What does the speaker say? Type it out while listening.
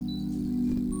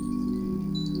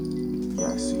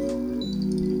Yeah, I see you.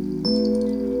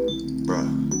 Bruh.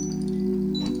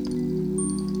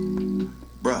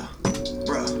 Bruh.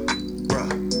 Bruh. Bruh.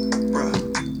 Bruh.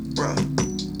 Bruh. Bruh.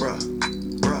 Bruh.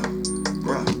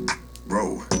 Bruh.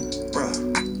 Bro. Bruh.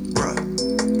 Bruh.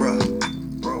 Bruh.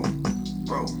 Bro.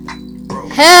 Bro. Bro.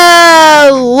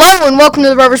 Hello and welcome to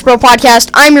the Brothers Bro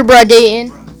Podcast. I'm your bro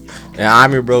Dayton. And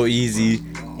I'm your bro Easy.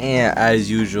 And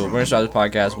as usual, we're gonna start this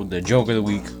podcast with the joke of the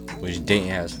week, which Dayton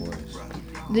has for us.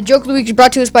 The joke of the week is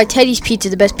brought to us by Teddy's Pizza,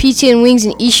 the best pizza and wings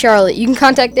in East Charlotte. You can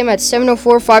contact them at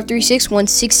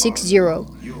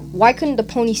 704-536-1660. Why couldn't the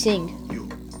pony sing?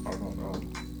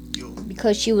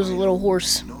 Because she was a little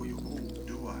horse.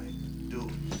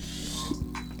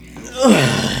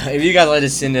 If you guys like to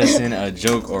send us in a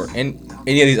joke or any of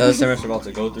these other segments we're about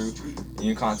to go through,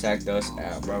 you can contact us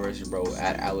at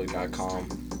brothersbro@outlook.com.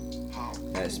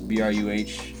 That's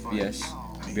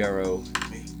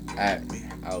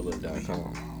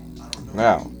BRUHBSBRO@outlook.com.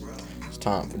 Now, it's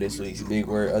time for this week's big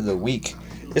word of the week.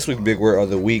 This week's big word of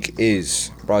the week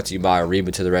is brought to you by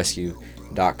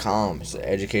RebaToTheRescue.com. It's an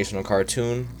educational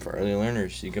cartoon for early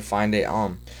learners. You can find it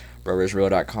on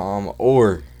brothersbro.com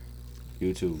or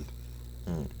YouTube.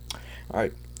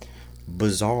 Alright.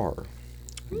 Bizarre.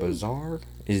 Bizarre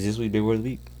is this week's big word of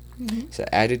the week. It's an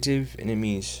adjective and it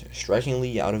means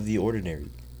strikingly out of the ordinary.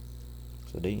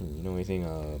 So, Dayton, you know anything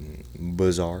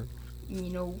bizarre? You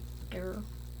know, there are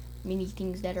many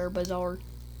things that are bizarre.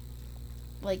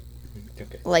 Like,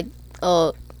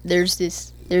 there's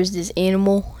this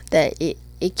animal that it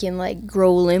can like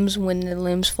grow limbs when the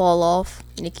limbs fall off,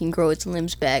 and it can grow its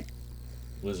limbs back.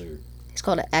 Lizard. It's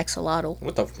called an axolotl.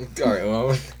 What the? Alright,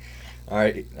 well.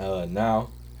 Alright, now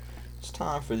it's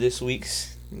time for this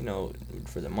week's,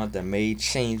 for the month of May,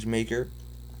 change maker.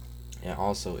 And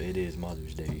also, it is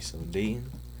Mother's Day. So,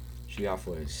 Dayton, what you got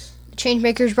for us?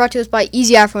 Changemaker is brought to us by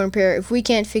Easy iPhone Repair. If we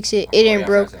can't fix it, it ain't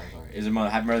broke. Sorry. Is it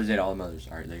Happy Mother's Day to all the mothers?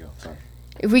 Alright, there you go. Sorry.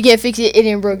 If we can't fix it, it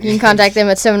ain't broke. You can contact them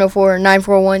at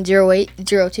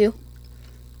 704-941-0802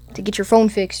 to get your phone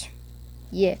fixed.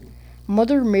 Yeah.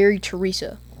 Mother Mary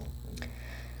Teresa.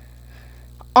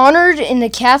 Honored in the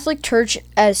Catholic Church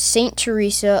as Saint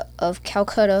Teresa of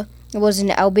Calcutta, was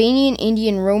an Albanian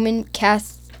Indian Roman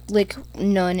Catholic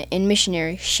nun and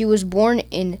missionary. She was born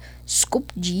in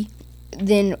Skopje,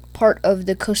 then part of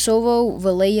the Kosovo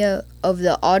Valaya of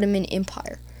the Ottoman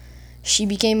Empire. She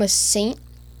became a saint,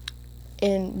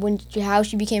 and how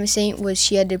she became a saint was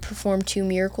she had to perform 2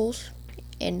 miracles,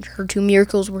 and her 2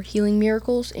 miracles were healing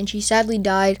miracles, and she sadly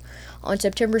died on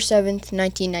September 7th,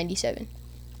 1997.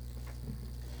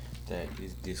 That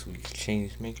is this week's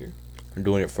change maker. We're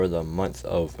doing it for the month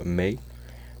of May.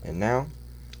 And now,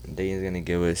 Dayton's going to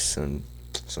give us some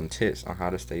tips on how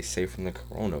to stay safe from the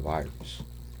coronavirus.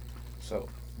 So,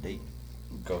 Dayton,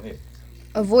 go ahead.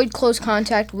 Avoid close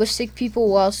contact with sick people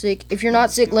while sick. If you're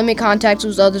not sick, limit contacts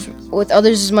with others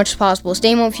as much as possible.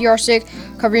 Stay home if you are sick.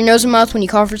 Cover your nose and mouth when you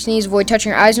cough or sneeze. Avoid touching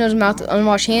your eyes, nose, and mouth with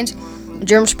unwashed hands.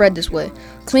 Germs spread this way.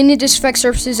 Clean and disinfect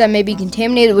surfaces that may be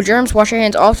contaminated with germs. Wash your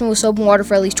hands often with soap and water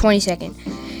for at least 20 seconds.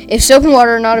 If soap and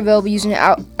water are not available, use an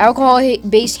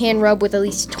alcohol-based hand rub with at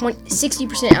least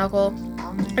 60% alcohol.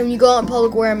 And when you go out in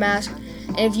public, wear a mask.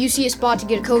 And if you see a spot to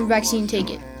get a COVID vaccine, take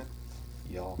it.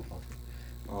 Y'all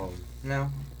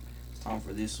now it's time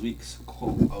for this week's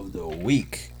quote of the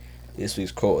week. This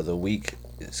week's quote of the week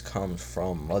comes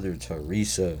from Mother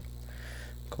Teresa.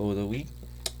 Quote of the week: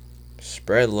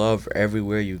 spread love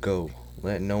everywhere you go.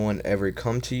 Let no one ever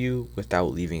come to you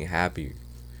without leaving happier.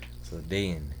 So,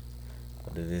 Dayton,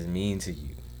 what does this mean to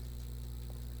you?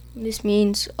 This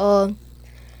means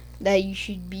that you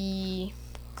should be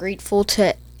grateful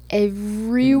to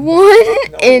everyone.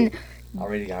 No. And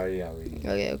Already.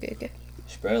 Okay.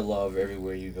 Spread love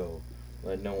everywhere you go.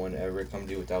 Let no one ever come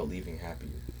to you without leaving happier.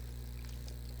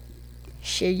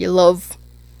 Share your love.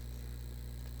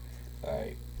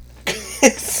 Alright.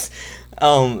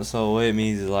 So what it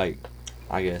means is I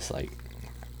guess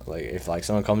if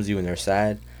someone comes to you and they're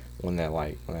sad, when they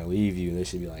leave you, they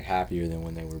should be happier than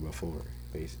when they were before,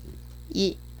 basically.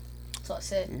 Yeah. That's what I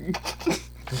said.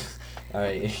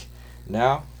 Alright.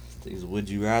 Now, this would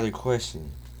you rather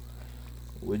question.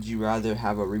 Would you rather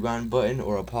have a rewind button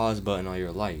or a pause button on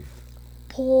your life?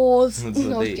 Pause. That's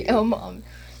what they-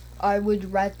 I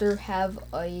would rather have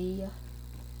a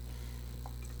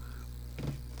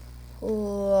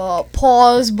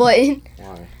pause button.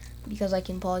 Why? Because I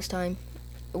can pause time.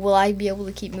 Will I be able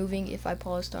to keep moving if I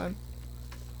pause time?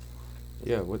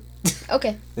 Yeah, what?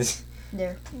 Okay.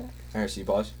 There. Alright, so you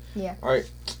pause? Yeah. Alright,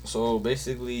 so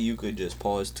basically you could just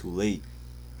pause too late.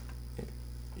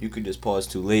 you could just pause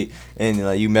too late, and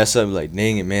like you mess up, like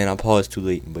dang it, man, I paused too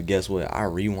late. But guess what? I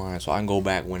rewind, so I can go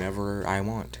back whenever I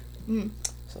want.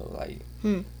 So like,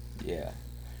 yeah,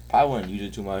 probably wouldn't use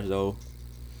it too much though.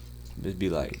 Just be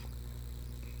like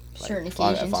Certain if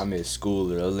occasions. I miss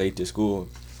school or late to school.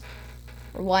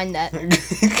 Rewind that.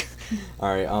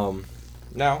 All right.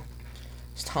 Now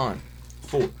it's time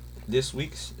for this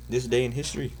day in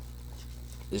history.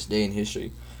 This day in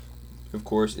history, of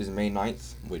course, is May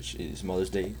 9th, which is Mother's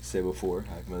Day. Said before,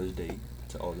 happy Mother's Day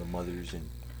to all the mothers and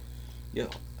yeah.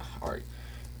 All right.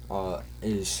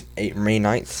 Is May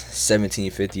 9th,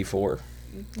 1754.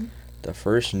 The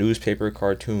first newspaper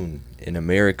cartoon in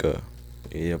America.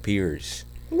 It appears.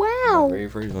 Wow. The very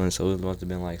first one, so it must have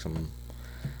been like some,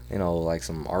 like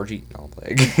some Archie. No,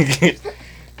 like,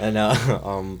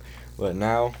 and but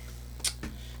now,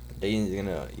 Dayton's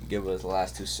gonna give us the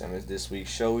last 2 segments this week's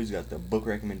show. He's got the book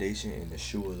recommendation and the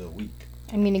shoe of the week.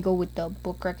 I'm gonna go with the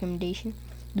book recommendation.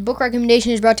 The book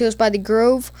recommendation is brought to us by The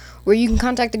Grove, where you can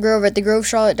contact The Grove at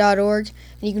thegrovecharlotte.org,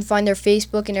 and you can find their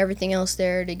Facebook and everything else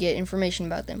there to get information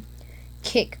about them.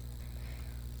 Kick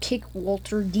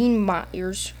Walter Dean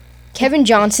Myers. Kevin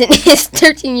Johnson is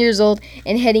 13 years old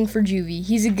and heading for juvie.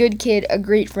 He's a good kid, a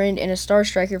great friend, and a star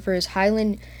striker for his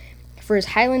Highland,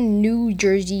 New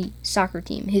Jersey soccer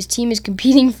team. His team is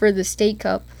competing for the state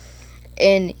cup,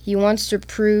 and he wants to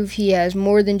prove he has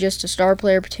more than just a star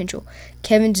player potential.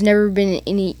 Kevin's never been in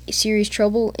any serious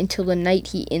trouble until the night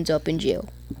he ends up in jail.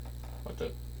 What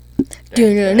the?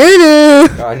 Da-da-da-da.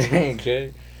 God dang,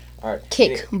 kid. All right.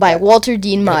 Kick by Walter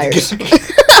Dean Myers.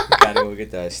 Gotta go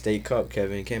get that state cup,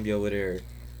 Kevin. Can't be over there.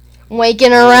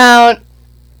 Waking around.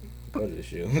 Go to the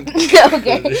shoe.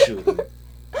 Okay. Go to the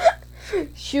shoe.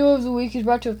 Shoe of the Week is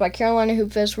brought to us by Carolina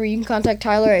Hoop Fest, where you can contact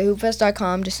Tyler at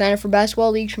hoopfest.com to sign up for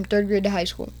basketball leagues from 3rd grade to high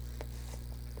school.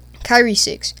 Kyrie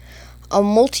 6. A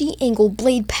multi-angle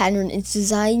blade pattern is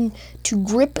designed to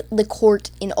grip the court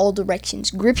in all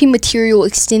directions. Gripping material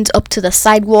extends up to the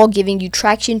sidewall, giving you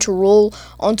traction to roll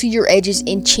onto your edges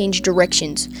and change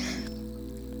directions.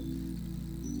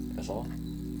 That's all?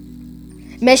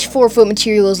 Mesh 4-foot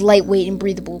material is lightweight and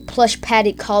breathable. Plush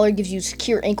padded collar gives you a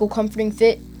secure ankle comforting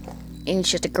fit. And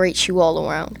it's just a great shoe all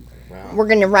around. Wow. We're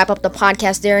going to wrap up the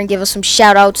podcast there and give us some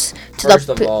shout-outs to First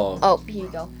of all, oh, here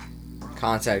you go.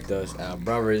 contact us at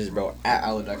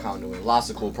brothersbro@outlook.com, doing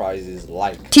lots of cool prizes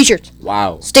like T-shirts,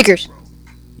 wow, stickers,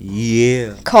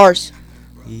 yeah, cars,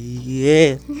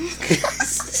 yeah,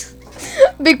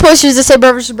 big posters that say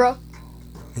Brothers Bro,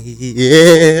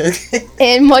 yeah,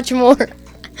 and much more.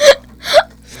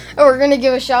 And we're going to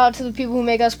give a shout-out to the people who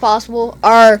make us possible.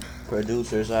 Our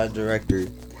producer / director.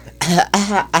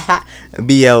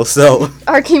 BL so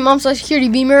our Key Mom / Security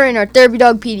Beamer and our therapy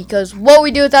dog Petey, because what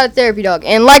we do without a therapy dog.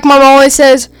 And like Mom always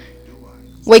says,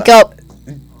 wake up,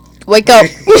 wake up,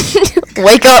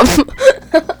 wake up.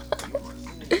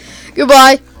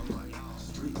 Goodbye.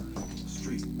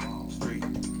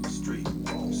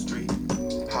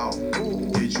 How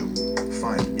did you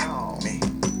find me?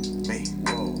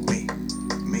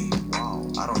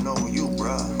 I don't know you,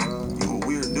 bruh. You a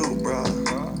weird dude, bruh.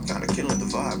 Kinda killing the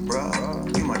vibe,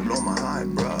 bruh. You might blow my high,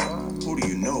 bruh. Who do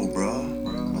you know,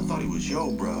 bruh? I thought he was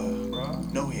yo,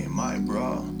 bruh. No, he ain't my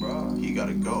bruh. He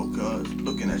gotta go, cuz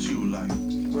looking at you like,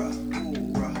 bruh.